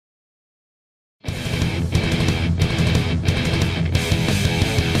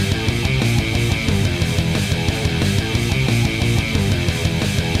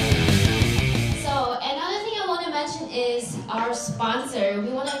sponsor, we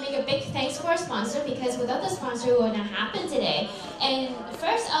want to make a big thanks for our sponsor because without the sponsor, it wouldn't happen today. And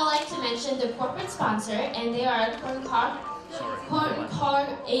first, I'd like to mention the corporate sponsor, and they are Corn Car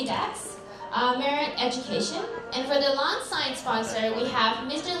ADAX, Merit Education. And for the lawn sign sponsor, we have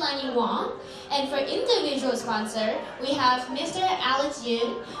Mr. Lenny Wong. And for individual sponsor, we have Mr. Alex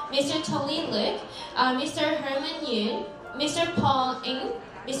Yun, Mr. Tony Luke, Mr. Herman Yun, Mr. Paul Ng,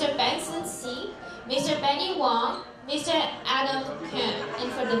 Mr. Benson C, Mr. Benny Wong, Mr. Adam Kim.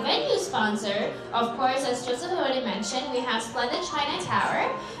 And for the venue sponsor, of course, as Joseph already mentioned, we have Splendid China Tower,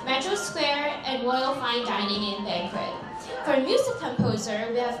 Metro Square, and Royal Fine Dining and Banquet. For music composer,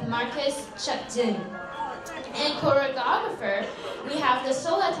 we have Marcus Chutjin. And choreographer, we have the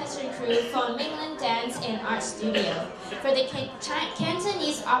Seoul Attention Crew from Mingland Dance and Art Studio. For the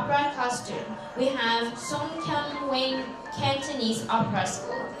Cantonese opera costume, we have Song Kyung Wing Cantonese Opera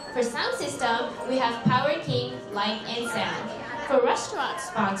School. For sound system, we have Power King Light and Sound. For restaurant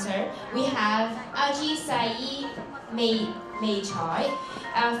sponsor, we have Aji Sai Mei Choi,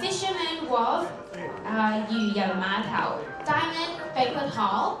 Fisherman Wharf, Yu Yan Ma Tao, Diamond Banquet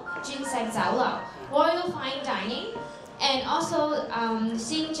Hall, Jinsek Zao Royal Fine Dining, and also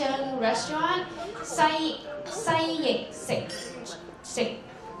Xinjiang Restaurant, Sai Yik Sik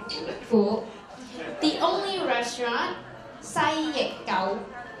Fu, The Only Restaurant, Sai Yik Gao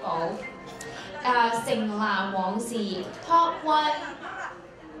Gao, Sing La Wang Si, Top One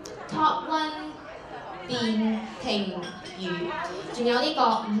變停語，仲有呢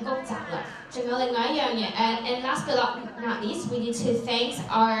個五谷雜糧，仲有另外一樣嘢。And last but not least, we need to thank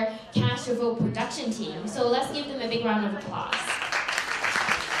our Castroville production team. So let's give them a big round of applause.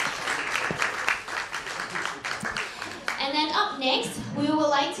 And then up next, we would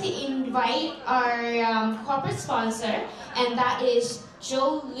like to invite our corporate sponsor, and that is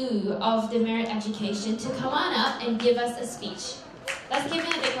Joe Liu of the Merit Education, to come on up and give us a speech. Let's give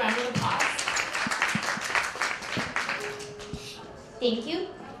him a big round of applause. Thank you.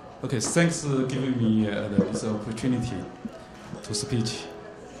 Okay, thanks for giving me this opportunity to speak.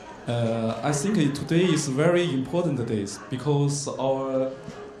 I think today is a very important day because our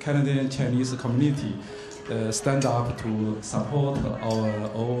Canadian Chinese community stand up to support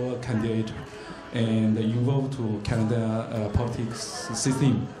our candidate and involved to Canada politics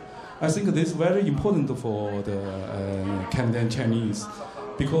system. I think this is very important for the Canadian Chinese.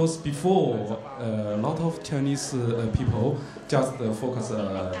 Because before, a lot of Chinese people just focus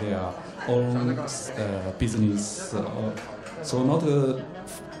their own business, so not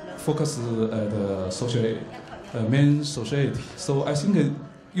focus the social, main society. So I think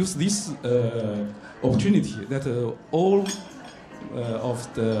use this opportunity that all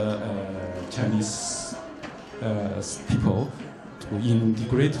of the Chinese people to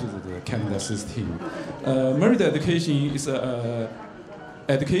integrate to the Canada system. Merit Education is a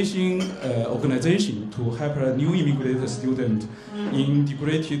education organization to help a new immigrant student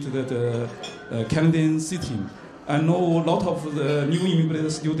integrated to the Canadian system. I know a lot of the new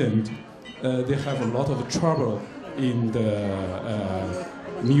immigrant students, they have a lot of trouble in the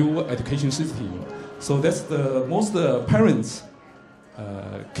new education system. So that's the most parents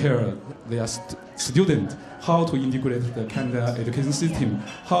care their student how to integrate the Canada education system,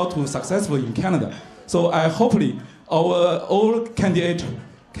 how to successful in Canada. So I hopefully our all candidates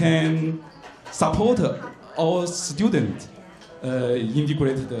can support our students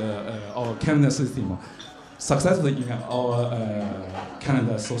integrate our Canada system successfully in our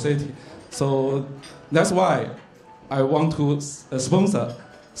Canada society. So that's why I want to support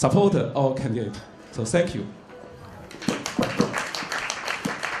our candidate. So thank you.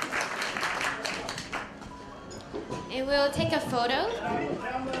 And we'll take a photo.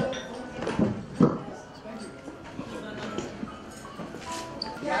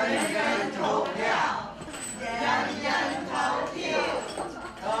 Yeah.